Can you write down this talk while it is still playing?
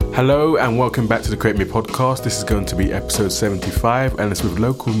Hello and welcome back to the Create Me podcast. This is going to be episode 75 and it's with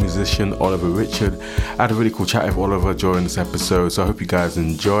local musician Oliver Richard. I had a really cool chat with Oliver during this episode, so I hope you guys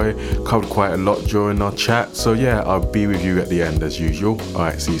enjoy. Covered quite a lot during our chat, so yeah, I'll be with you at the end as usual.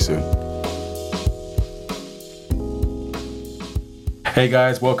 Alright, see you soon. Hey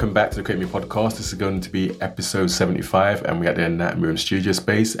guys, welcome back to the Create Me podcast. This is going to be episode 75 and we're at the Nat Miriam studio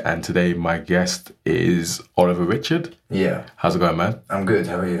space, and today my guest is Oliver Richard. Yeah. How's it going, man? I'm good,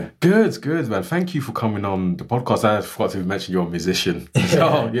 how are you? Good, man. Thank you for coming on the podcast. I forgot to mention you're a musician.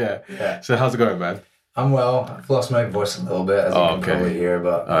 Yeah. So how's it going, man? I'm well. I've lost my voice a little bit, as you can probably hear,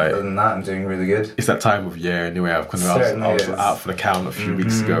 but other than that, I'm doing really good. It's that time of year anyway. I was out for the count a few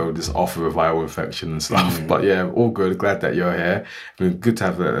weeks ago, just off with a viral infection and stuff. But yeah, all good. Glad that you're here. I mean, good to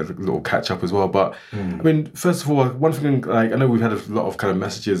have a little catch up as well. But I mean, first of all, one thing, like I know we've had a lot of kind of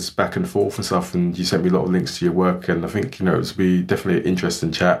messages back and forth and stuff, and you sent me a lot of links to your work, and I think, you know, it's be definitely an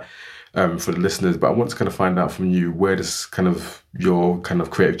interesting chat for the listeners. But I want to kind of find out from you where this kind of your kind of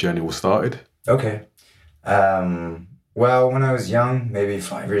creative journey was started. Okay. Well, when I was young, maybe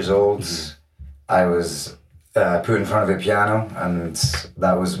 5 years old, I was put in front of a piano, and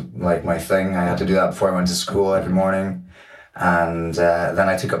that was like my thing. I had to do that before I went to school every morning, and then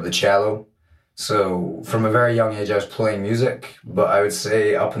I took up the cello. So from a very young age, I was playing music, but I would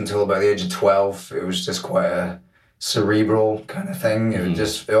say up until about the age of 12, it was just quite a cerebral kind of thing.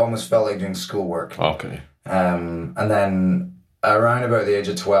 It almost felt like doing schoolwork. Okay. And then around about the age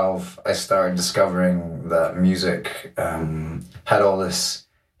of 12, I started discovering that music had all this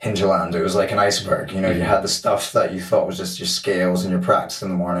hinterland. It was like an iceberg. You know, you had the stuff that you thought was just your scales and your practice in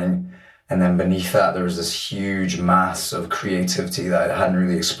the morning, and then beneath that there was this huge mass of creativity that I hadn't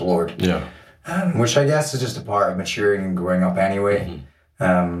really explored. Yeah. Which I guess is just a part of maturing and growing up anyway.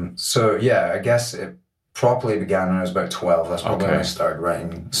 So yeah, I guess it properly began when I was about 12. That's probably when I started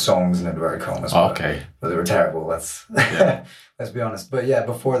writing songs in inverted commas. But they were terrible. Let's be honest. But yeah,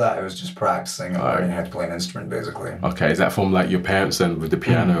 before that, I was just practicing and learning how to play an instrument, basically. Okay, is that from like your parents then with the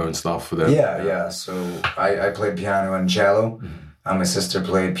piano and stuff? For them? Yeah. So I played piano and cello, and my sister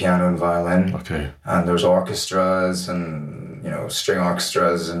played piano and violin. Okay. And there was orchestras and, you know, string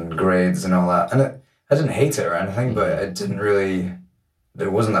orchestras and grades and all that. And I didn't hate it or anything, but it didn't really, there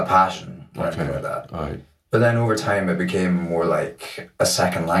wasn't a passion or anything like that. Right. But then over time, it became more like a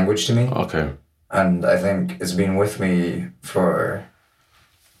second language to me. Okay. And I think it's been with me for,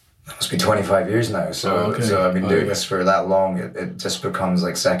 it must be 25 years now. So I've been doing this for that long. It just becomes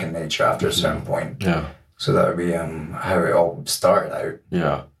like second nature after a certain point. Yeah. So that would be how it all started out.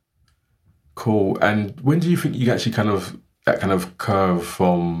 Yeah. Cool. And when do you think you actually that kind of curve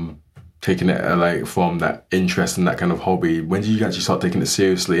from taking it like from that interest and that kind of hobby, when did you actually start taking it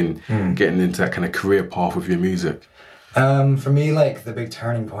seriously and getting into that kind of career path with your music? For me, like the big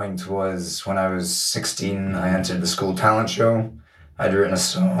turning point was when I was 16. I entered the school talent show. I'd written a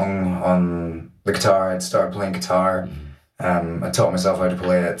song on the guitar. I'd started playing guitar. I taught myself how to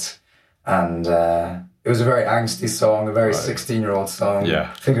play it, and it was a very angsty song, a very 16-year-old song.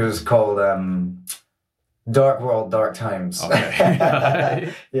 Yeah. I think it was called Dark World, Dark Times.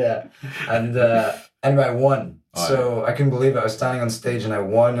 Okay. Yeah. And anyway, I won. So I couldn't believe it. I was standing on stage and I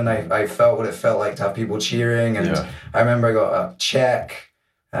won, and I felt what it felt like to have people cheering. And I remember I got a check,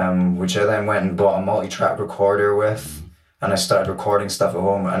 which I then went and bought a multi-track recorder with, and I started recording stuff at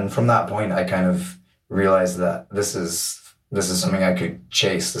home. And from that point, I kind of realized that this is something I could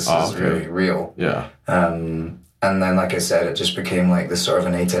chase. This is really real. Yeah. And then, like I said, it just became like this sort of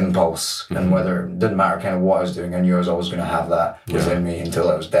innate impulse. And whether it didn't matter kind of what I was doing, I knew I was always going to have that within me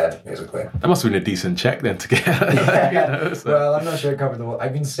until I was dead, basically. That must have been a decent check then to get. You know, so. Well, I'm not sure it covered the whole.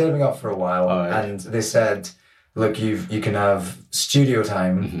 I've been saving up for a while, and they said, look, you can have studio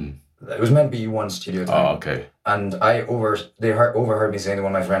time. It was meant to be one studio time. Oh, okay. And they overheard me saying to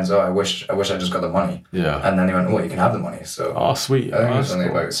one of my friends, I wish I just got the money. Yeah. And then they went, well, you can have the money. So sweet. I think it was only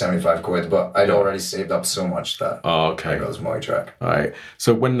about 75 quid, but I'd already saved up so much that I got this multi-track. All right.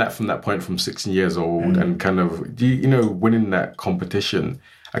 So from that point, from 16 years old and kind of, you know, winning that competition,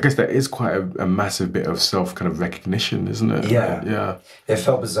 I guess that is quite a massive bit of self kind of recognition, isn't it? Yeah. Yeah. It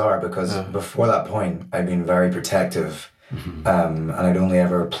felt bizarre because before that point, I'd been very protective. And I'd only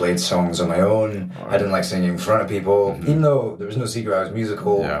ever played songs on my own. I didn't like singing in front of people. Even though there was no secret I was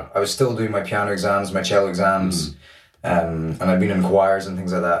musical, I was still doing my piano exams, my cello exams, and I'd been in choirs and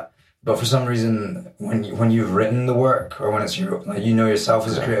things like that. But for some reason, when you've written the work, or when it's you know yourself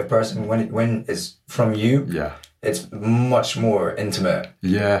as a creative person, when it's from you, it's much more intimate.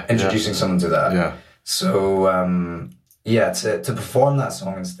 Introducing someone to that. Yeah. So to perform that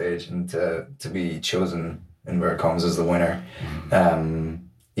song on stage and to be chosen, inverted commas, as the winner,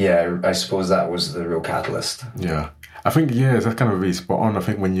 yeah, I suppose that was the real catalyst. Yeah. I think, that's kind of really spot on. I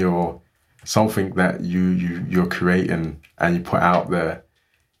think when you're something that you're creating and you put out there,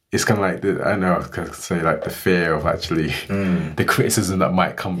 it's kind of like, I know I could say like the fear of actually the criticism that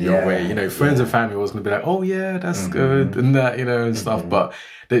might come your way. You know, friends and family are always going to be like, oh yeah, that's good and that, you know, and stuff. But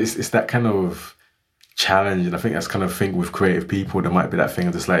it's that kind of challenge, and I think that's kind of thing with creative people. There might be that thing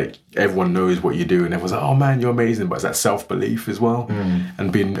of just like everyone knows what you do, and everyone's like, "Oh man, you're amazing," but it's that self-belief as well,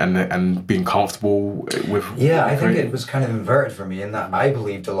 and being comfortable with. Yeah, I think it was kind of inverted for me in that I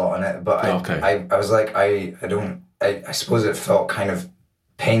believed a lot in it, but I was like, I suppose it felt kind of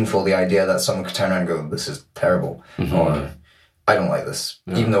painful, the idea that someone could turn around and go, "This is terrible," or I don't like this,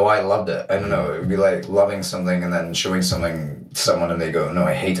 even though I loved it. I don't know, it would be like loving something and then showing something to someone and they go, no,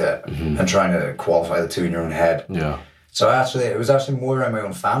 I hate it, and trying to qualify the two in your own head. Yeah. So it was actually more around my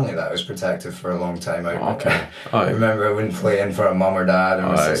own family that I was protective for a long time. I remember I wouldn't play in front of mum or dad or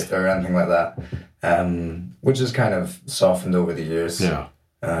my sister or anything like that, which has kind of softened over the years. Yeah.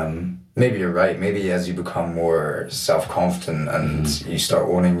 Maybe you're right. Maybe as you become more self-confident and you start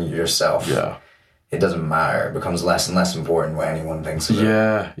owning yourself, it doesn't matter. It becomes less and less important what anyone thinks of it.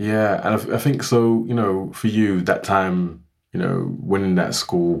 Yeah. And I think so, you know, for you, that time, you know, winning that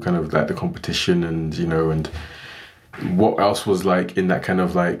school, kind of like the competition and, you know, and what else was like in that kind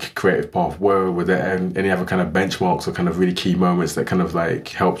of like creative path? Were there any other kind of benchmarks or kind of really key moments that kind of like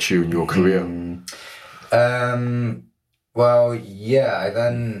helped you in your career? Well, yeah,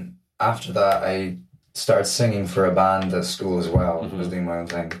 then after that, I started singing for a band at school as well. I was doing my own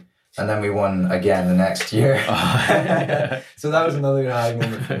thing. And then we won again the next year. So that was another high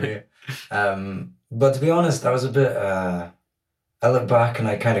moment for me. But to be honest, I was a bit... I look back and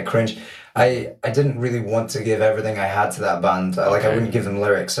I kind of cringe. I didn't really want to give everything I had to that band. I wouldn't give them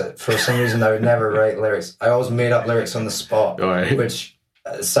lyrics. For some reason, I would never write lyrics. I always made up lyrics on the spot, which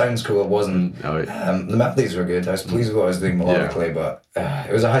sounds cool. It wasn't. The melodies were good. I was pleased with what I was doing melodically, but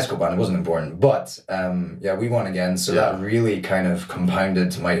it was a high school band. It wasn't important. But we won again. So that really kind of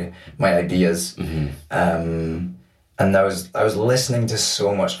compounded my ideas. And I was listening to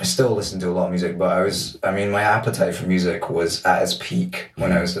so much. I still listen to a lot of music, but my appetite for music was at its peak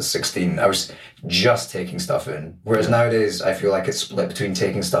when I was at 16. I was just taking stuff in. Whereas nowadays, I feel like it's split between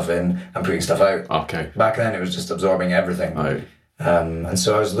taking stuff in and putting stuff out. Okay. Back then, it was just absorbing everything. Right. And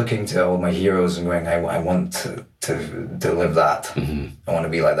so I was looking to all my heroes and going, I want to live that. I want to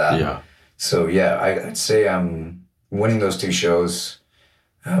be like that. Yeah. So yeah, I'd say winning those two shows.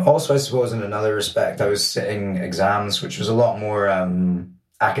 Also, I suppose in another respect, I was sitting exams, which was a lot more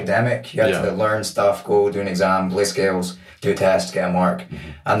academic. You had to learn stuff, go do an exam, play scales, do a test, get a mark.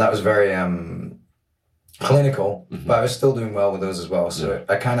 And that was very clinical, but I was still doing well with those as well. So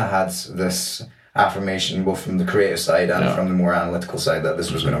I kind of had this affirmation both from the creative side and from the more analytical side that this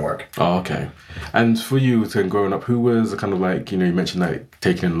was going to work. Oh, okay. And for you, growing up, who was kind of like, you know, you mentioned like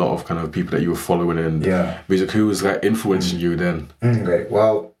taking in a lot of kind of people that you were following in music. Who was like influencing you then? Great.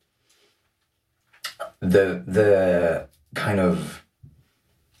 Well, the kind of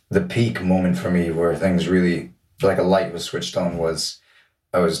the peak moment for me where things really, like a light was switched on, was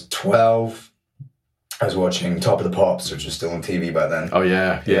I was 12. I was watching Top of the Pops, which was still on TV by then. Oh,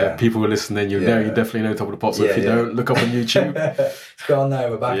 yeah. People were listening. You definitely know Top of the Pops. So if you don't, look up on YouTube. It's gone now,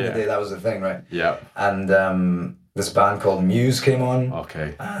 but back in the day, that was the thing, right? Yeah. And this band called Muse came on.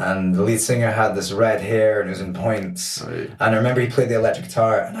 Okay. And the lead singer had this red hair and it was in points. Right. And I remember he played the electric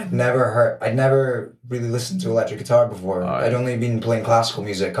guitar, and I'd never really listened to electric guitar before. Right. I'd only been playing classical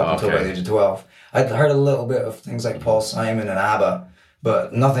music up until about the age of 12. I'd heard a little bit of things like Paul Simon and ABBA,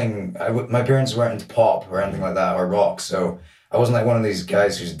 but nothing. My parents weren't into pop or anything like that, or rock, so I wasn't like one of these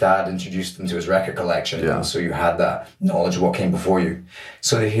guys whose dad introduced them to his record collection, and so you had that knowledge of what came before you.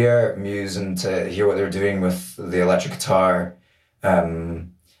 So to hear Muse and to hear what they were doing with the electric guitar,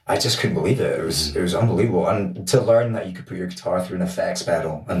 I just couldn't believe it. It was unbelievable. And to learn that you could put your guitar through an effects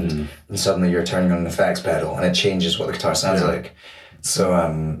pedal, and suddenly you're turning on an effects pedal, and it changes what the guitar sounds like. So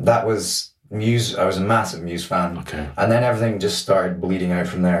that was Muse. I was a massive Muse fan. Okay. And then everything just started bleeding out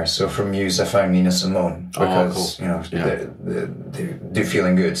from there. So from Muse, I found Nina Simone because they're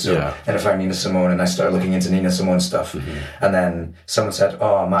feeling good. So then I found Nina Simone, and I started looking into Nina Simone stuff. And then someone said,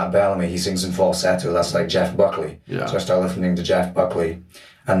 "Oh, Matt Bellamy, he sings in falsetto. That's like Jeff Buckley." Yeah. So I started listening to Jeff Buckley.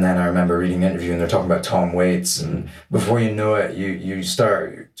 And then I remember reading an interview, and they're talking about Tom Waits, and before you know it, you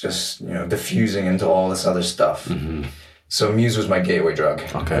start just diffusing into all this other stuff. So Muse was my gateway drug,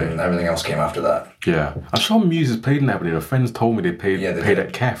 and everything else came after that. Yeah, I'm sure Muse has played in Aberdeen. Friends told me they played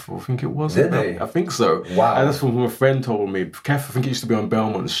at KEF. I think it was. Did they? I think so. Wow. And that's from a friend told me. KEF, I think it used to be on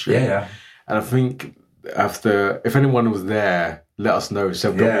Belmont Street. Yeah. And I think after, if anyone was there, let us know. Just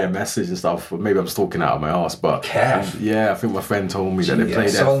drop me a message and stuff. Maybe I'm stalking out of my arse, but I think my friend told me that they played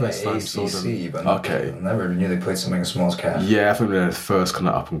their first time. ACC, but I never knew they played something as small as Kef. Yeah, I think they're the first kind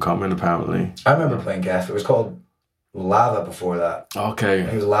of up and coming, apparently. I remember playing Kef. It was called Lava before that. Okay.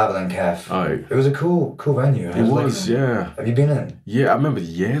 It was Lava then Kef. Right. It was a cool venue. It was, yeah. Have you been in? Yeah, I remember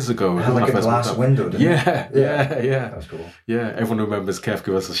years ago. It had like a glass window, didn't it? Yeah. That was cool. Yeah, everyone who remembers Kef,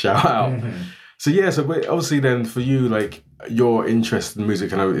 give us a shout out. So obviously then for you, like your interest in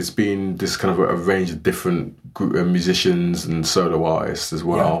music, I know it's been this kind of a range of different group musicians and solo artists as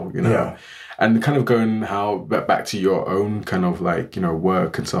well, you know. Yeah. And kind of going back to your own kind of like, you know,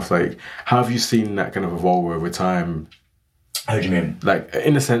 work and stuff, like how have you seen that kind of evolve over time? How do you mean? Like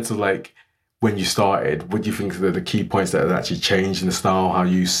in the sense of like when you started, what do you think are the key points that have actually changed in the style, how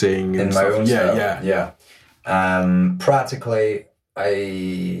you sing and in stuff? My own style? Yeah. Practically,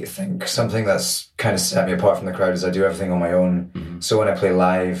 I think something that's kind of set me apart from the crowd is I do everything on my own. So when I play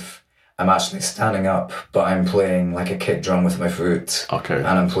live, I'm actually standing up, but I'm playing like a kick drum with my foot. Okay. And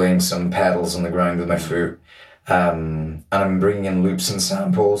I'm playing some pedals on the ground with my foot. And I'm bringing in loops and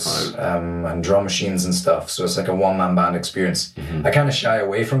samples, and drum machines and stuff. So it's like a one-man band experience. I kind of shy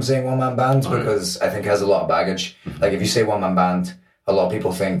away from saying one-man band because I think it has a lot of baggage. Like if you say one-man band, a lot of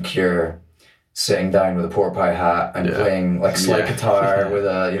people think you're sitting down with a pork pie hat and playing like slide guitar with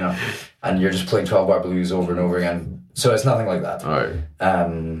a, you know, and you're just playing 12-bar blues over and over again. So it's nothing like that.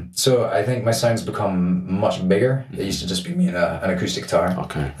 So I think my sound's become much bigger. It used to just be me and an acoustic guitar.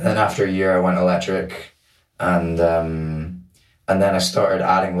 Okay. And then after a year I went electric, and then I started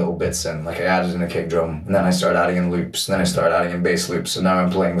adding little bits in. Like I added in a kick drum, and then I started adding in loops, and then I started adding in bass loops, and now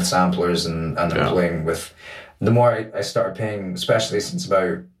I'm playing with samplers and I'm playing with... The more I started paying, especially since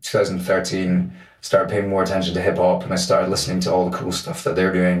about 2013, started paying more attention to hip hop, and I started listening to all the cool stuff that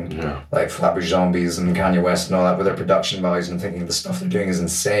they're doing, like Flatbush Zombies and Kanye West and all that, with their production values, and thinking the stuff they're doing is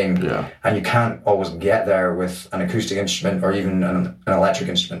insane. And you can't always get there with an acoustic instrument or even an electric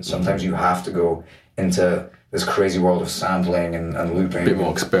instrument. Sometimes you have to go into this crazy world of sampling and looping. A bit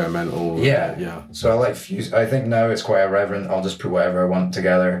more experimental. Yeah. So I like fuse. I think now it's quite irreverent. I'll just put whatever I want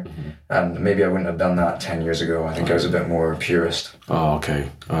together. And maybe I wouldn't have done that 10 years ago. I think I was a bit more purist. Oh, okay.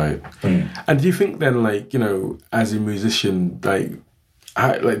 All right. And do you think then, like, you know, as a musician, like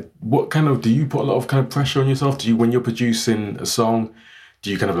what kind of, do you put a lot of kind of pressure on yourself? Do you, when you're producing a song,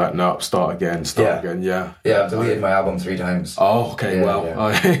 do you kind of like, no, start again? Yeah, I've deleted my album 3 times. Oh, okay,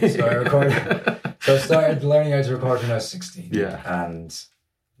 So I recorded... So I started learning how to record when I was 16. Yeah. And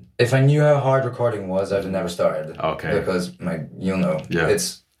if I knew how hard recording was, I'd have never started. Okay. Because,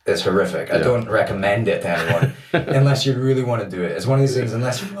 it's horrific. I don't recommend it to anyone unless you really want to do it. It's one of these things,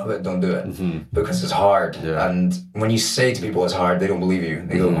 unless you love it, don't do it. Because it's hard. Yeah. And when you say to people it's hard, they don't believe you.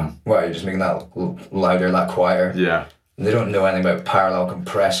 They go, wow, you're just making that louder, that quieter. Yeah. They don't know anything about parallel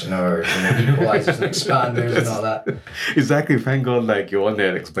compression or equalizers and expanders and all that. Exactly. Thank God, like you're on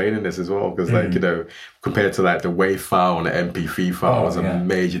there explaining this as well, because like, you know, compared to like the WAV file and the MP3 file, there's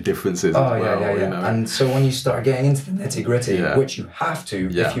major differences as well. You know? And so when you start getting into the nitty gritty, which you have to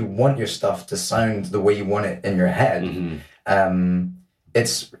if you want your stuff to sound the way you want it in your head,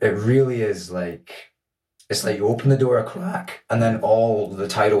 it really is like. It's like you open the door a crack and then all the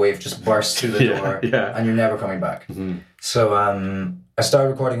tidal wave just bursts through the door and you're never coming back. So I started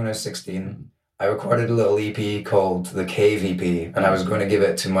recording when I was 16. I recorded a little EP called The Cave EP, and I was going to give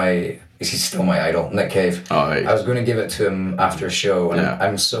it to he's still my idol, Nick Cave. I was going to give it to him after a show, and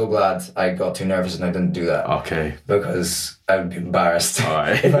I'm so glad I got too nervous and I didn't do that. Okay. Because I would be embarrassed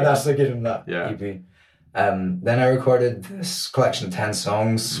if I'd actually given him that EP. Then I recorded this collection of 10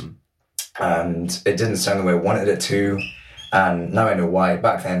 songs. And it didn't sound the way I wanted it to, and now I know why.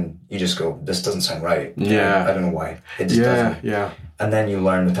 Back then you just go, this doesn't sound right. I don't know why it just doesn't. And then you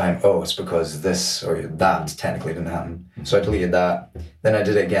learn with time, it's because this or that technically didn't happen. So I deleted that. Then I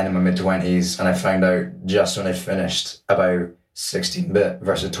did it again in my mid-20s, and I found out just when I finished about 16-bit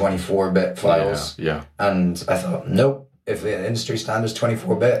versus 24-bit files. And I thought, nope. If the industry standard's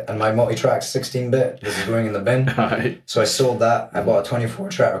 24-bit and my multi-track's 16-bit, this is going in the bin. So I sold that. I bought a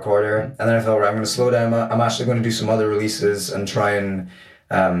 24-track recorder, and then I thought, right, I'm going to slow down. I'm actually going to do some other releases and try and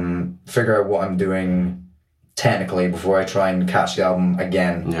figure out what I'm doing technically before I try and catch the album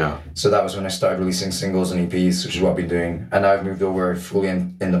again. So that was when I started releasing singles and EPs, which is what I've been doing. And now I've moved over fully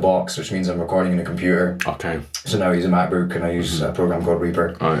in the box, which means I'm recording in a computer. So now I use a MacBook, and I use a program called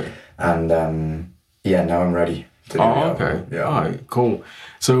Reaper. And now I'm ready. Okay. All right, cool.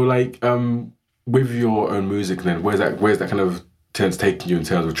 So, like, with your own music, then, where's that kind of taking you in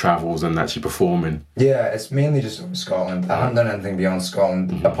terms of travels and actually performing? Yeah, it's mainly just over Scotland. I haven't done anything beyond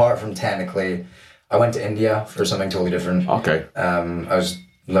Scotland, apart from technically, I went to India for something totally different. Okay. I was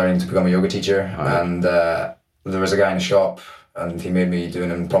learning to become a yoga teacher, and there was a guy in the shop, and he made me do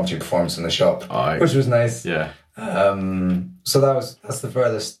an impromptu performance in the shop, which was nice. Yeah. So that's the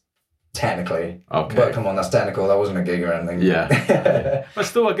furthest. Technically, okay, but come on, that's technical. That wasn't a gig or anything. Yeah, but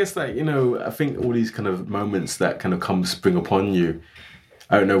still, I guess like I think all these kind of moments that kind of spring upon you.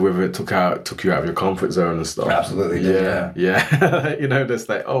 I don't know whether it took you out of your comfort zone and stuff. Absolutely, yeah. Just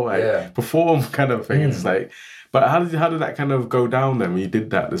like perform kind of thing. It's like, but how did that kind of go down then when you did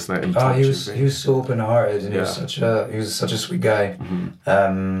that? This like he was so open hearted, and he was such a sweet guy.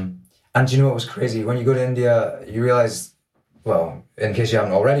 And you know what was crazy? When you go to India, you realize. Well, in case you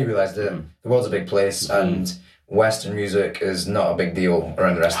haven't already realised it, the world's a big place and Western music is not a big deal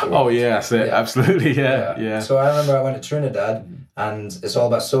around the rest of the world. Oh, yeah, that's it. Absolutely, yeah. So I remember I went to Trinidad and it's all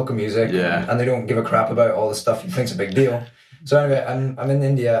about soca music and they don't give a crap about all the stuff you think's a big deal. So anyway, I'm in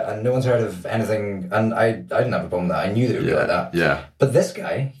India and no one's heard of anything, and I didn't have a problem with that. I knew that it would be like that. Yeah. But this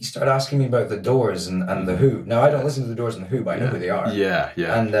guy, he started asking me about the Doors and the Who. Now, I don't listen to the Doors and the Who, but I know who they are. Yeah.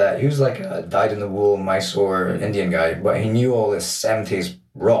 And he was like a dyed-in-the-wool Mysore Indian guy, but he knew all this 70s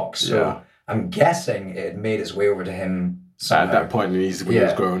rock, so I'm guessing it made its way over to him somehow. At that point, when he was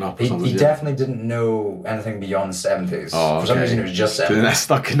growing up or something. He definitely didn't know anything beyond the 70s. Oh, okay. For some reason, it was just 70s. So that's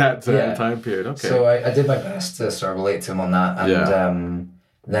stuck in that time period, okay. So I did my best to sort of relate to him on that, and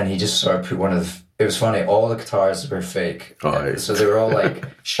then he just sort of put it was funny, all the guitars were fake. So they were all like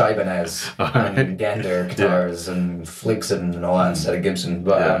Ibanez and Gender guitars and Fligson and all that instead of Gibson.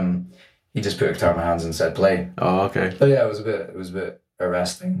 But he just put a guitar in my hands and said play. Oh, okay. But yeah, it was a bit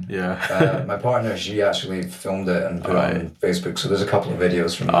arresting. Yeah. My partner, she actually filmed it and put it on Facebook, so there's a couple of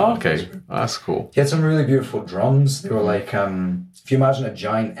videos from okay. That's cool. He had some really beautiful drums. They were like if you imagine a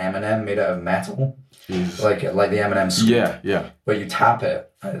giant M&M made out of metal, like the M&M scoop. Yeah. But you tap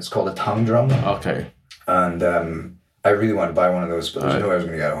it, and it's called a tongue drum. Okay. And I really wanted to buy one of those, but there's no way I was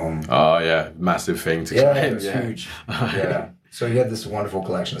going to get it home. Oh yeah, massive thing to try. It was huge. So he had this wonderful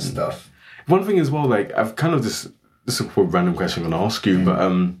collection of stuff. One thing as well, like I've kind of this is a random question I'm going to ask you, but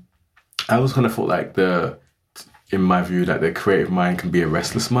I always kind of thought like in my view, that the creative mind can be a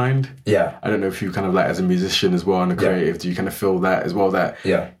restless mind. Yeah. I don't know if you kind of like as a musician as well and a creative, do you kind of feel that as well that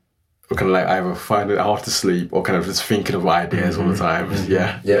or kind of like either find it hard to sleep or kind of just thinking of ideas all the time?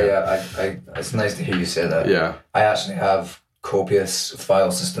 Yeah. It's nice to hear you say that. Yeah. I actually have copious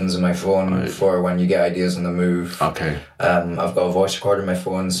file systems in my phone for when you get ideas on the move. Okay. I've got a voice recorder in my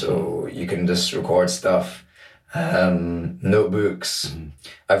phone, so you can just record stuff. Notebooks.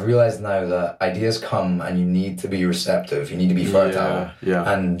 I've realized now that ideas come and you need to be receptive, you need to be fertile,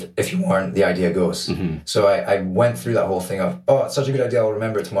 and if you aren't, the idea goes. So I went through that whole thing of, it's such a good idea, I'll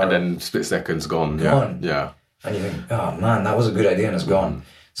remember it tomorrow, and then split seconds gone. And you think, oh man, that was a good idea and it's gone.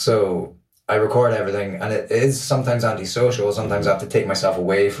 So I record everything, and it is sometimes antisocial. Sometimes I have to take myself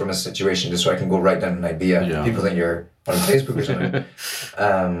away from a situation just so I can go write down an idea. People think you're on Facebook or something.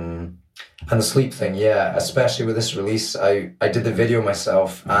 And the sleep thing, especially with this release, I did the video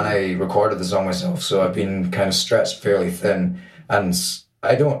myself and I recorded the song myself, so I've been kind of stretched fairly thin, and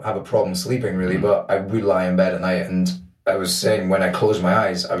I don't have a problem sleeping really, but I would lie in bed at night, and I was saying when I closed my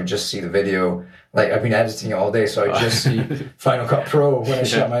eyes, I would just see the video. Like, I've been editing it all day, so I just see Final Cut Pro when I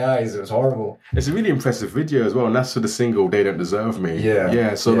shut my eyes. It was horrible. It's a really impressive video as well, and that's for the single They Don't Deserve Me.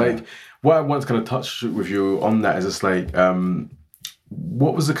 So like, what I want to kind of touch with you on that is just like,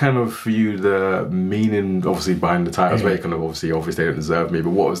 what was the kind of, for you, the meaning, obviously, behind the title? It's very kind of, obviously, They Don't Deserve Me,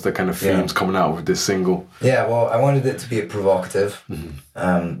 but what was the kind of themes coming out with this single? Yeah, well, I wanted it to be provocative.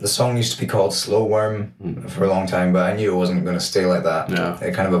 The song used to be called Slow Worm for a long time, but I knew it wasn't going to stay like that.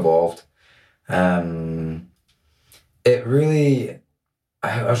 It kind of evolved. It really,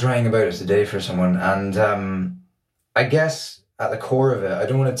 I was writing about it today for someone, and I guess at the core of it, I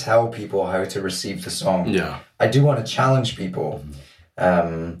don't want to tell people how to receive the song. I do want to challenge people.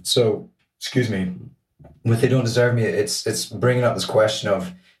 So, excuse me, with They Don't Deserve Me, it's bringing up this question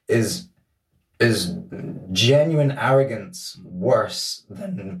of, is genuine arrogance worse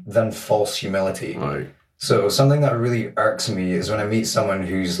than false humility? So something that really irks me is when I meet someone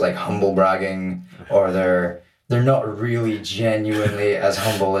who's like humble bragging, or they're not really genuinely as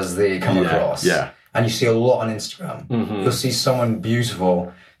humble as they come across. And you see a lot on Instagram. You'll see someone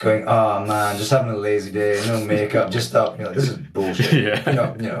beautiful going, oh man, just having a lazy day, no makeup, just up. You're like, this is bullshit.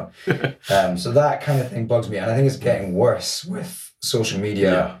 So that kind of thing bugs me. And I think it's getting worse with social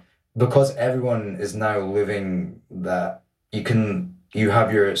media because everyone is now living that you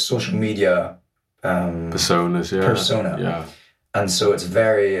have your social media persona. And so it's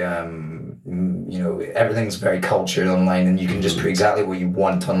very, everything's very cultured online, and you can just put exactly what you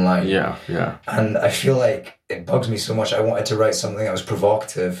want online. Yeah. And I feel like it bugs me so much. I wanted to write something that was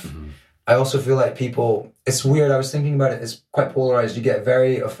provocative. I also feel like people, it's weird, I was thinking about it, it's quite polarized. You get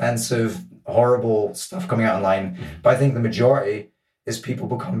very offensive, horrible stuff coming out online, but I think the majority is people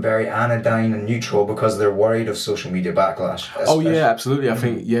become very anodyne and neutral because they're worried of social media backlash. Oh yeah, absolutely. I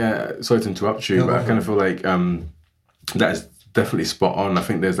think, sorry to interrupt you, but I kind of feel like that is definitely spot on. I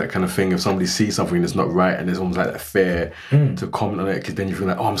think there's that kind of thing, if somebody sees something that's not right and there's almost like that fear to comment on it, because then you feel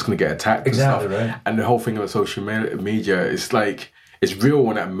like, I'm just going to get attacked and stuff. Right. And the whole thing about social media, it's like, it's real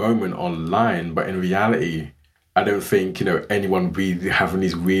in that moment online, but in reality, I don't think, anyone would be having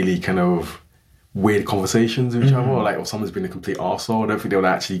these really kind of weird conversations with each other, or someone's been a complete arsehole. I don't think they would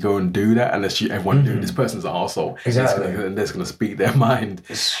actually go and do that unless everyone knew this person's an arsehole. Exactly. And they're just going to speak their mind.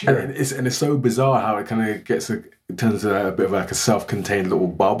 Sure. And it's so bizarre how it kind of turns into a bit of like a self-contained little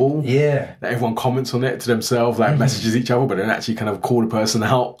bubble. Yeah. That everyone comments on it to themselves, messages each other, but don't actually kind of call the person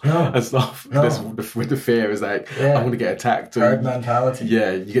out and stuff. No. With the fear is like, I'm going to get attacked. Herd mentality.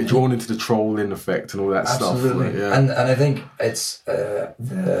 Yeah, you get drawn into the trolling effect and all that stuff. Absolutely. Yeah. And I think it's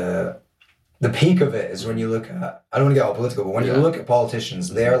the peak of it is when you look at, I don't want to get all political, but when you look at politicians,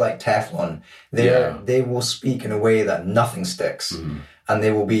 they're like Teflon. They will speak in a way that nothing sticks. And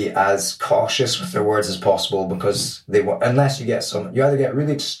they will be as cautious with their words as possible because they will, unless you either get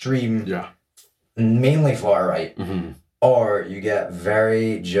really extreme, mainly far right, or you get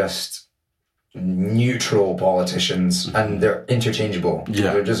very just neutral politicians, and they're interchangeable.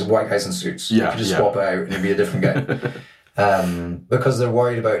 They're just white guys in suits. You can just swap it out and it'd be a different guy. Because they're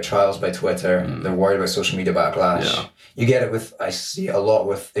worried about trials by Twitter, they're worried about social media backlash. You get it I see it a lot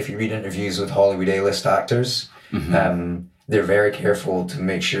with, if you read interviews with Hollywood A-list actors, they're very careful to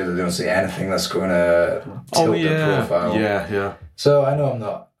make sure that they don't say anything that's going to tilt their profile. Yeah. So I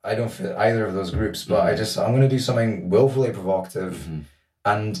know I don't fit either of those groups, but I'm going to do something willfully provocative.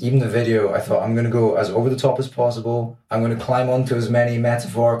 And even the video, I thought I'm going to go as over the top as possible. I'm going to climb onto as many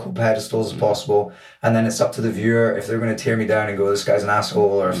metaphorical pedestals as possible. And then it's up to the viewer if they're going to tear me down and go, this guy's an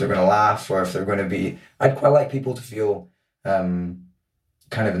asshole, or if they're going to laugh, or if they're going to be... I'd quite like people to feel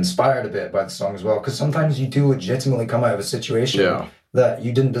kind of inspired a bit by the song as well. Because sometimes you do legitimately come out of a situation that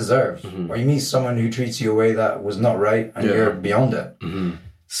you didn't deserve. Or you meet someone who treats you a way that was not right and you're beyond it.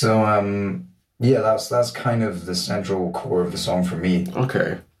 So... that's kind of the central core of the song for me.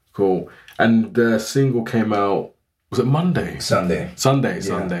 Okay, cool. And the single came out, was it Monday? Sunday.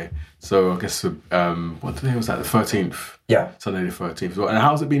 So I guess, what day was that? The 13th? Yeah. Sunday the 13th. And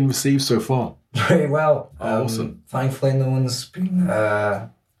how's it been received so far? Very well. Awesome. Thankfully, no one's been, I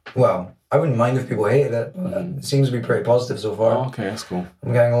wouldn't mind if people hated it, but it seems to be pretty positive so far. Oh, okay, that's cool.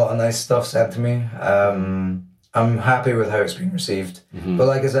 I'm getting a lot of nice stuff sent to me. I'm happy with how it's been received. But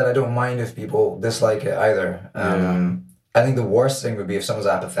like I said, I don't mind if people dislike it either. I think the worst thing would be if someone's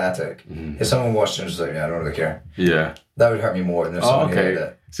apathetic. If someone watched it and just like, I don't really care. Yeah. That would hurt me more than if someone hated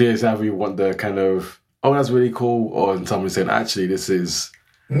it. So it's either you want the kind of, that's really cool, or someone saying, actually, this is...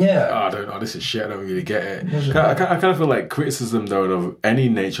 I don't know, this is shit, I don't really get it. I kind of feel like criticism, though, of any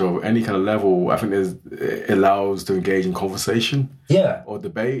nature, of any kind of level, I think it allows to engage in conversation. Or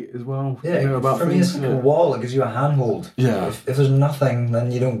debate as well. About for me, it's like a wall, it gives you a handhold. If there's nothing,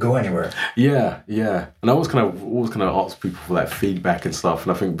 then you don't go anywhere. And I always kind of ask people for like feedback and stuff,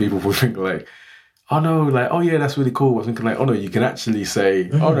 and I think people will think like, oh no, like, oh yeah, that's really cool. I was thinking like, oh no, you can actually say,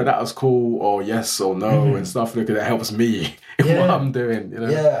 oh no, that was cool, or yes or no, and stuff, because it helps me in what I'm doing,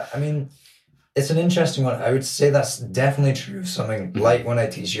 Yeah, I mean, it's an interesting one. I would say that's definitely true of something like when I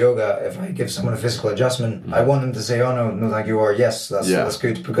teach yoga. If I give someone a physical adjustment, I want them to say, oh no thank you, or yes, that's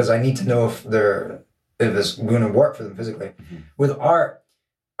good, because I need to know if it's going to work for them physically. With art,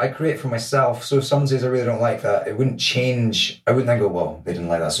 I create for myself, so if someone says I really don't like that, it wouldn't change. I wouldn't then go, well, they didn't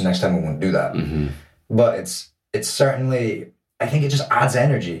like that, so next time I won't do that. But it's certainly, I think it just adds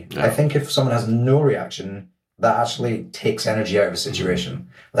energy. I think if someone has no reaction, that actually takes energy out of a situation.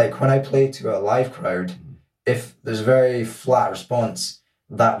 Like when I play to a live crowd, if there's a very flat response,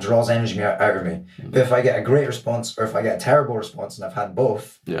 that draws energy out of me. But if I get a great response, or if I get a terrible response, and I've had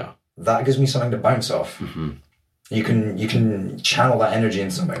both, that gives me something to bounce off. You can channel that energy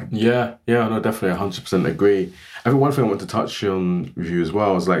into something. No, definitely 100% agree. I think one thing I want to touch on with you as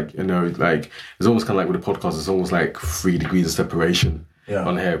well is like, like it's almost kind of like with the podcast, it's almost like 3 degrees of separation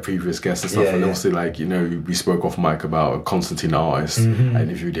on here, previous guests and stuff. And obviously, like, we spoke off mic about a Constantine artist. I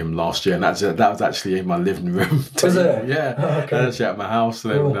interviewed him last year, and that was actually in my living room. Was it? Yeah. Oh, okay. And actually at my house,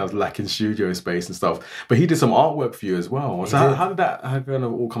 when I was lacking studio space and stuff. But he did some artwork for you as well. So how did that kind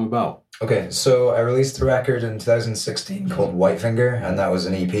of all come about? Okay, so I released a record in 2016 called Whitefinger, and that was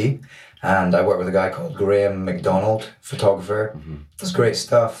an EP. And I work with a guy called Graham McDonald, photographer. Does great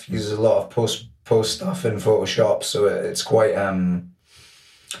stuff. Uses a lot of post stuff in Photoshop, so it's quite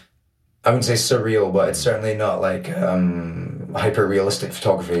I wouldn't say surreal, but it's certainly not like hyper realistic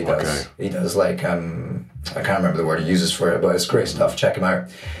photography he does. Okay. He does like I can't remember the word he uses for it, but it's great stuff. Check him out.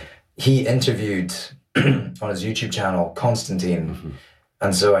 He interviewed on his YouTube channel Constantine,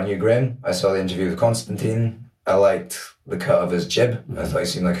 and so I knew Graham. I saw the interview with Constantine. I liked the cut of his jib. I thought he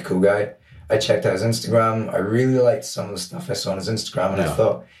seemed like a cool guy. I checked out his Instagram. I really liked some of the stuff I saw on his Instagram, and I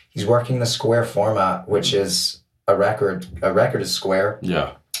thought he's working the square format, which is a record. A record is square.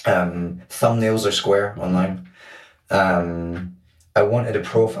 Yeah. Thumbnails are square online. I wanted a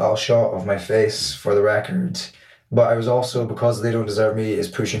profile shot of my face for the record, but I was also, because They Don't Deserve Me is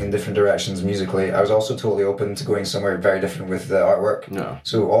pushing in different directions musically, I was also totally open to going somewhere very different with the artwork. Yeah.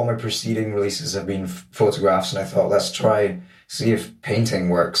 So all my preceding releases have been photographs, and I thought, let's see if painting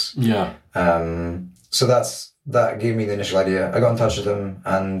works. Yeah. So that gave me the initial idea. I got in touch with them,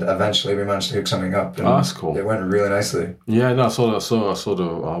 and eventually we managed to hook something up. And that's cool. It went really nicely. Yeah, no, I saw the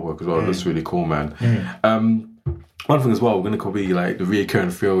artwork as well. It looks really cool, man. One thing as well, we're going to probably like the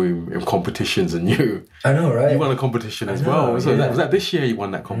reoccurring theme in competitions, and you. I know, right? You won a competition as well. Was that this year you won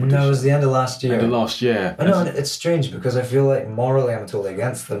that competition? No, it was the end of last year. End of last year. I know, and it's strange because I feel like morally I'm totally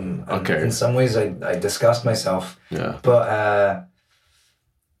against them. And in some ways I disgust myself. Yeah. But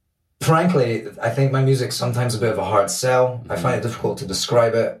frankly, I think my music's sometimes a bit of a hard sell. I find it difficult to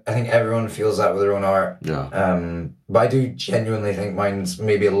describe it. I think everyone feels that with their own art. Yeah. But I do genuinely think mine's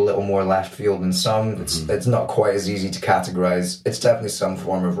maybe a little more left field than some. It's not quite as easy to categorize. It's definitely some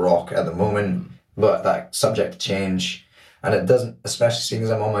form of rock at the moment, but that subject to change. And it doesn't, especially seeing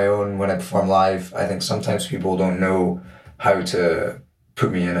as I'm on my own when I perform live, I think sometimes people don't know how to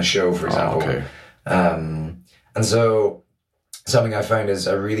put me in a show, for example. Okay. And so something I found is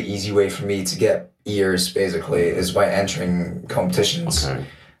a really easy way for me to get ears, basically, is by entering competitions. Okay.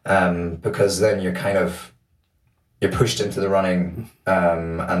 Because then you're pushed into the running,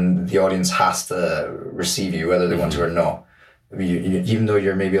 and the audience has to receive you, whether they want to or not, even though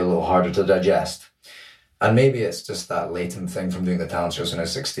you're maybe a little harder to digest. And maybe it's just that latent thing from doing the talent shows when I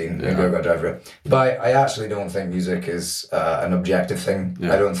was 16. Maybe I got drive for it. But I actually don't think music is an objective thing.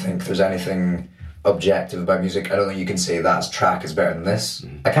 Yeah. I don't think there's anything objective about music. I don't think you can say that track is better than this.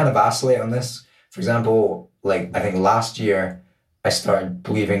 I kind of vacillate on this. For example, like I think last year I started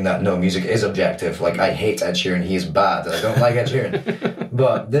believing that no, music is objective. Like I hate Ed Sheeran, he is bad. I don't like Ed Sheeran.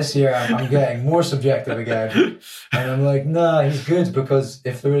 But this year I'm getting more subjective again. And I'm like, nah, he's good, because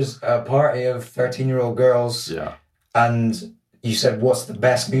if there was a party of 13-year-old girls and you said, what's the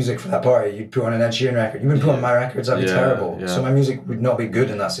best music for that party? You'd put on an Ed Sheeran record. You wouldn't put on my records, that'd be terrible. Yeah. So my music would not be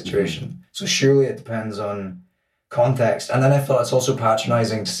good in that situation. So surely it depends on context. And then I thought it's also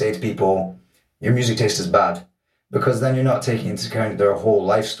patronizing to say to people, your music taste is bad. Because then you're not taking into account their whole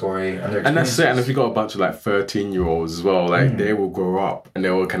life story and their experiences. And that's it. And if you got a bunch of like 13-year-olds as well, like they will grow up and they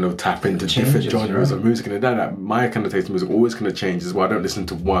will kind of tap into different genres of music. And that my kind of taste in music always kind of changes. Well, I don't listen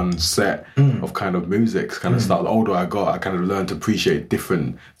to one set of kind of music. Kind of start. The older I got, I kind of learned to appreciate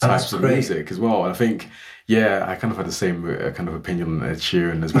different types of music as well. And I think, I kind of had the same kind of opinion on Ed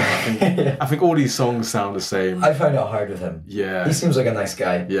Sheeran as well. I think all these songs sound the same. I find it hard with him. Yeah. He seems like a nice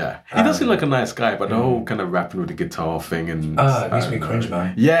guy. Yeah. He does seem like a nice guy, but the whole kind of rapping with the guitar thing and... it makes me cringe,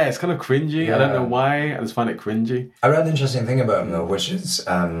 man. Yeah, it's kind of cringy. Yeah. I don't know why. I just find it cringy. I read an interesting thing about him, though, which is...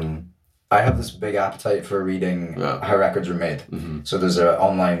 I have this big appetite for reading how records are made. So there's an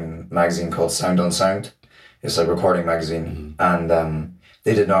online magazine called Sound on Sound. It's a recording magazine. And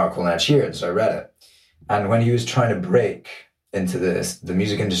they did an article on Ed Sheeran, so I read it. And when he was trying to break into the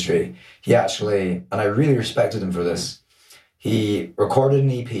music industry, he actually, and I really respected him for this, he recorded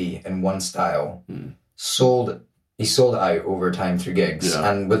an EP in one style, sold it out over time through gigs,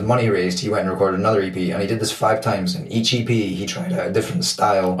 and with money raised, he went and recorded another EP, and he did this 5 times, and each EP he tried out a different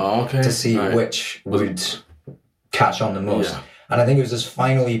style to see which would catch on the most. Yeah. And I think it was his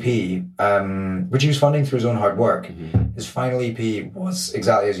final EP, which he was funding through his own hard work. His final EP was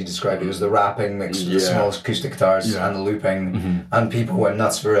exactly as you described. It was the rapping mixed with the small acoustic guitars and the looping, and people went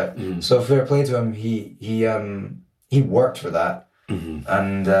nuts for it. So fair play to him. He worked for that,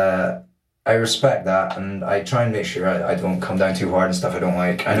 and I respect that. And I try and make sure I don't come down too hard and stuff I don't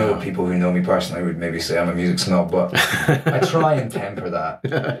like. I know people who know me personally would maybe say I'm a music snob, but I try and temper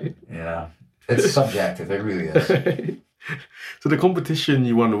that. Yeah, it's subjective. It really is. So the competition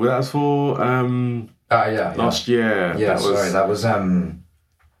you won, that was for last year. Yeah, that was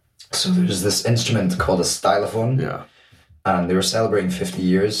so there's this instrument called a stylophone. Yeah. And they were celebrating 50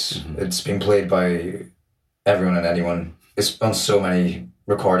 years. It's been played by everyone and anyone. It's on so many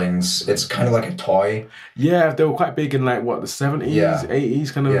recordings. It's kind of like a toy. Yeah, they were quite big in like what, the 70s,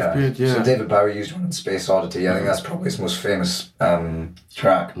 80s kind of period. Yeah. So David Bowie used one in Space Oddity. I think that's probably his most famous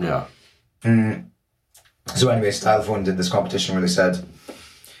track. Yeah. So anyway, Stylophone did this competition where they said,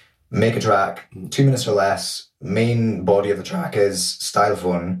 make a track, 2 minutes or less. Main body of the track is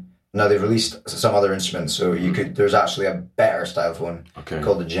Stylophone. Now they've released some other instruments, so you could. There's actually a better Stylophone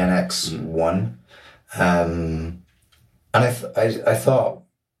called the Gen X1, and I thought,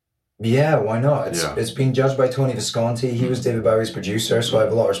 yeah, why not? It's being judged by Tony Visconti. He was David Bowie's producer, so I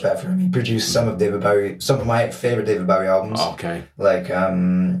have a lot of respect for him. He produced some of my favorite David Bowie albums. Like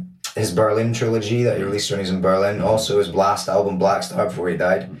his Berlin trilogy that he released when he was in Berlin. Also his last album, Black Star, before he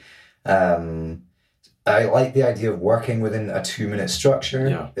died. I like the idea of working within a 2-minute structure.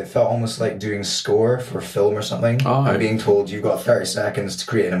 Yeah. It felt almost like doing score for film or something. And being told you've got 30 seconds to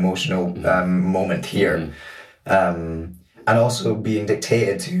create an emotional moment here. And also being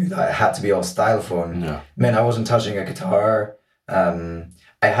dictated to that it had to be all Stylophone. Meant I wasn't touching a guitar. I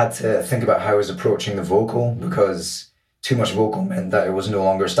had to think about how I was approaching the vocal, because too much vocal meant that it was no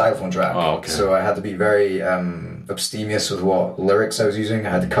longer a Stylophone track. So I had to be very abstemious with what lyrics I was using.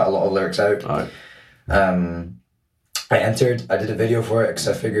 I had to cut a lot of lyrics out. I did a video for it because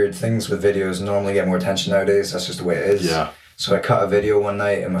I figured things with videos normally get more attention nowadays. That's just the way it is. So I cut a video one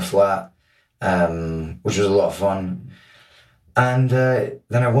night in my flat, which was a lot of fun. And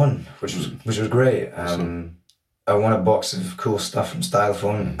then I won, which was great. I won a box of cool stuff from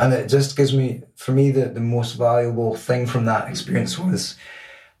Stylophone. And it just gives me, for me, the most valuable thing from that experience was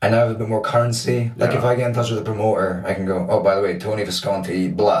I now have a bit more currency. Like if I get in touch with a promoter, I can go, oh, by the way, Tony Visconti,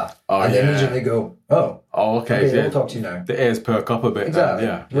 blah. And they immediately go, okay, we'll talk to you now. The ears perk up a bit. Exactly.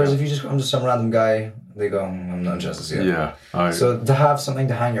 Whereas if you just come to some random guy, they go, I'm not interested in you. So to have something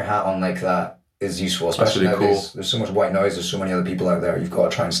to hang your hat on like that is useful, especially really nowadays. Cool. There's so much white noise, there's so many other people out there, you've got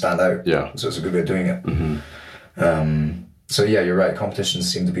to try and stand out. So it's a good way of doing it. So yeah, you're right.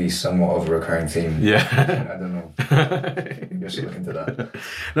 Competitions seem to be somewhat of a recurring theme. I don't know. Maybe I should look into that.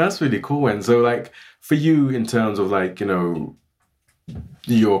 That's really cool. And so, like, for you, in terms of like, you know,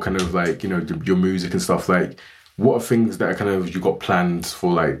 your kind of like, you know, your music and stuff, like, what are things that are kind of you got planned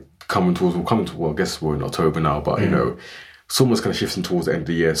for, like coming towards? Well, I guess we're in October now, but you know, it's almost kind of shifting towards the end of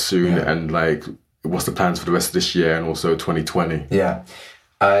the year soon. And like, what's the plans for the rest of this year and also 2020?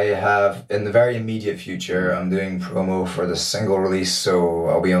 I have, in the very immediate future, I'm doing promo for the single release, so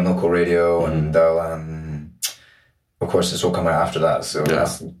I'll be on local radio, and I'll, of course, this will come out after that, so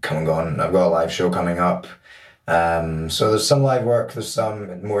that's come and gone. I've got a live show coming up, so there's some live work, there's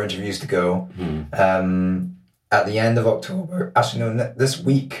some more interviews to go. At the end of October, actually no, this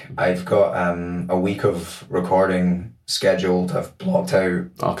week, I've got a week of recording scheduled. I've blocked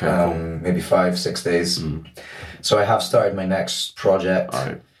out maybe 5-6 days. So I have started my next project.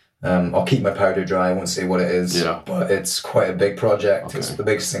 I'll keep my powder dry. I won't say what it is, but it's quite a big project. It's the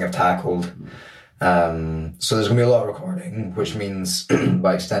biggest thing I've tackled. So there's going to be a lot of recording, which means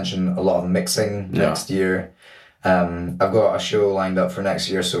by extension a lot of mixing next year. I've got a show lined up for next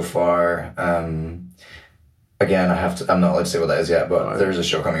year so far. Again, I'm not allowed to say what that is yet, but there's a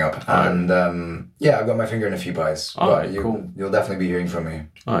show coming up. And I've got my finger in a few pies. But you'll definitely be hearing from me.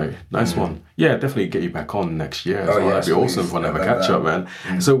 Nice one. Yeah, definitely get you back on next year as well. That'd be awesome if I never catch up, man.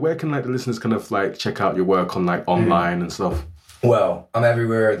 So where can like the listeners kind of like check out your work on like online and stuff? Well, I'm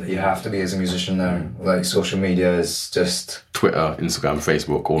everywhere that you have to be as a musician now. Like social media is just Twitter, Instagram,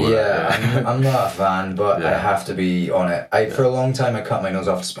 Facebook, all of that. I'm not a fan, but I have to be on it. For a long time, I cut my nose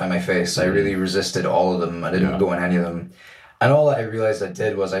off to spite my face. I really resisted all of them. I didn't go on any of them. And all that I realised I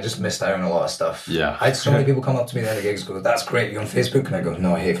did was I just missed out on a lot of stuff. I had so many people come up to me at the end of gigs and go, that's great, you on Facebook? And I go,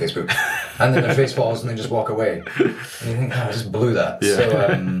 no, I hate Facebook. And then their face falls and they just walk away. And you think, I just blew that.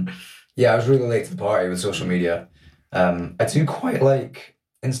 So, I was really late to the party with social media. I do quite like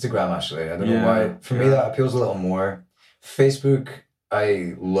Instagram, actually. I don't know why. For me, that appeals a little more. Facebook,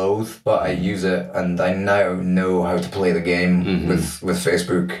 I loathe, but I use it, and I now know how to play the game with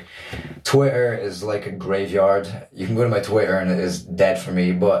Facebook. Twitter is like a graveyard. You can go to my Twitter, and it is dead for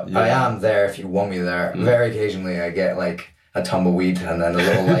me, but I am there if you want me there. Very occasionally, I get like a tumbleweed and then a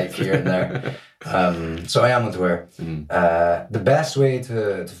little like here and there. So I am on Twitter. The best way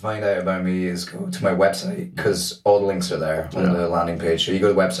to find out about me is go to my website, because all the links are there on the landing page. So you go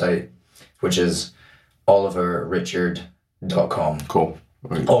to the website, which is oliverrichard.com. Cool.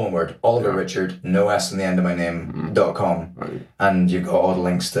 All one word, Oliver Richard, no S in the end of my name, .com. And you've got all the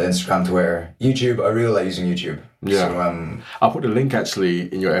links to Instagram, Twitter, YouTube. I really like using YouTube. So, I'll put the link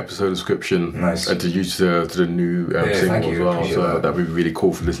actually in your episode description to use to the new single as well. So that'd be really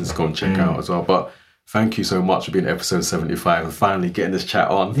cool for listeners to go and check out as well. But thank you so much for being episode 75 and finally getting this chat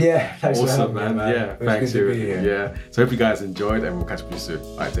on. Yeah, thanks awesome, for man. Me, man. Yeah, thanks you. Yeah. So hope you guys enjoyed, and we'll catch up with you soon.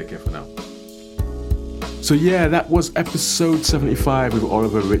 All right, take care for now. So yeah, that was episode 75 with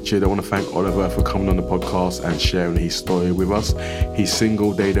Oliver Richard. I want to thank Oliver for coming on the podcast and sharing his story with us. His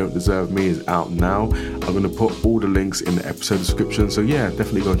single, They Don't Deserve Me, is out now. I'm going to put all the links in the episode description. So yeah,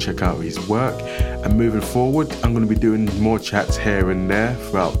 definitely go and check out his work. And moving forward, I'm going to be doing more chats here and there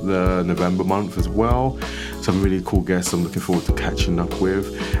throughout the November month as well. Some really cool guests I'm looking forward to catching up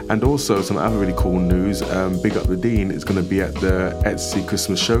with. And also some other really cool news. Big Up the Dean is going to be at the Etsy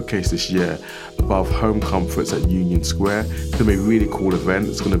Christmas Showcase this year above Home Comforts at Union Square. It's going to be a really cool event.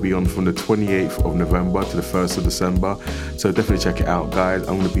 It's going to be on from the 28th of November to the 1st of December. So definitely check it out, guys.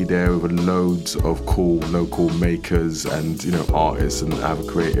 I'm going to be there with loads of cool local makers and, artists and other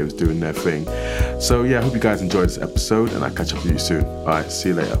creatives doing their thing. So yeah, I hope you guys enjoyed this episode, and I'll catch up with you soon. All right, see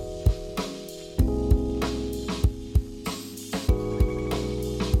you later.